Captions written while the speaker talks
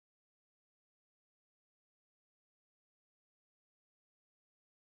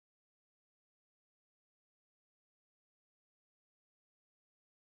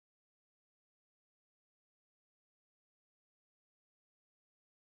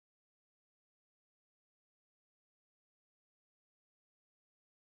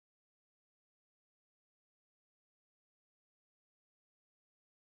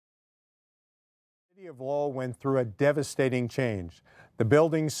The city of Lowell went through a devastating change. The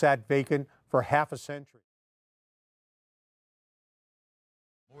building sat vacant for half a century.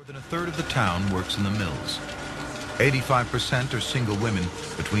 More than a third of the town works in the mills. 85% are single women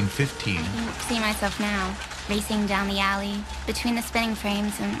between 15. I can see myself now, racing down the alley, between the spinning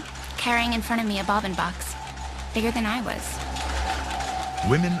frames and carrying in front of me a bobbin box, bigger than I was.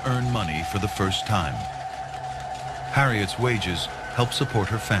 Women earn money for the first time. Harriet's wages help support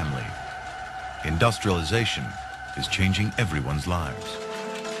her family. Industrialization is changing everyone's lives.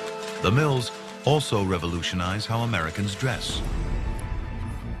 The mills also revolutionize how Americans dress.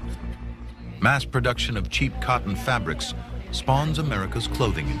 Mass production of cheap cotton fabrics spawns America's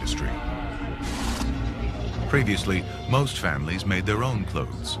clothing industry. Previously, most families made their own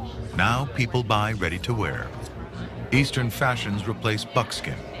clothes. Now people buy ready-to-wear. Eastern fashions replace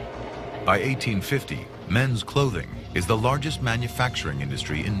buckskin. By 1850, men's clothing is the largest manufacturing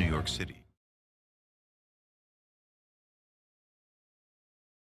industry in New York City.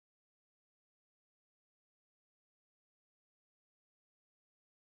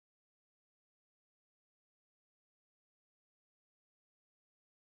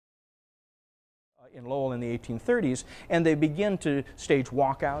 In Lowell in the 1830s, and they begin to stage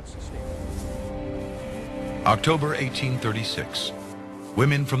walkouts. October 1836.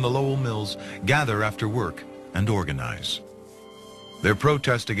 Women from the Lowell Mills gather after work and organize. Their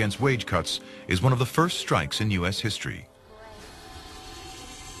protest against wage cuts is one of the first strikes in U.S. history.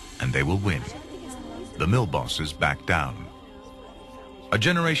 And they will win. The mill bosses back down. A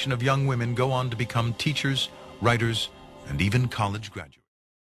generation of young women go on to become teachers, writers, and even college graduates.